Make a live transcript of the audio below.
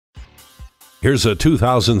Here's a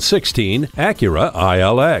 2016 Acura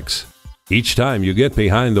ILX. Each time you get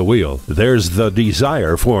behind the wheel, there's the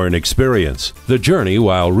desire for an experience, the journey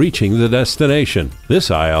while reaching the destination. This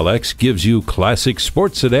ILX gives you classic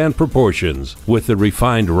sports sedan proportions with the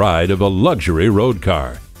refined ride of a luxury road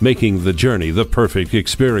car, making the journey the perfect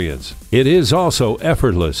experience. It is also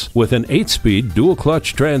effortless with an 8-speed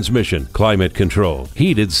dual-clutch transmission, climate control,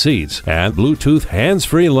 heated seats, and Bluetooth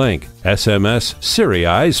hands-free link. SMS Siri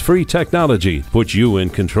eyes-free technology puts you in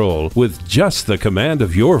control with just the command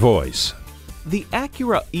of your voice. The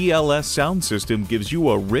Acura ELS sound system gives you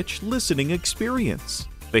a rich listening experience.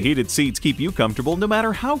 The heated seats keep you comfortable no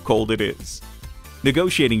matter how cold it is.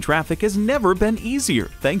 Negotiating traffic has never been easier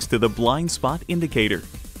thanks to the blind spot indicator.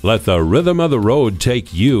 Let the rhythm of the road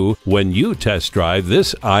take you when you test drive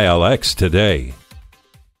this ILX today.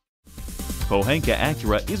 Pohanka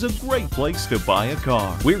Acura is a great place to buy a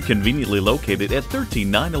car. We're conveniently located at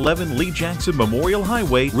 13911 Lee Jackson Memorial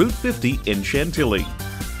Highway, Route 50 in Chantilly.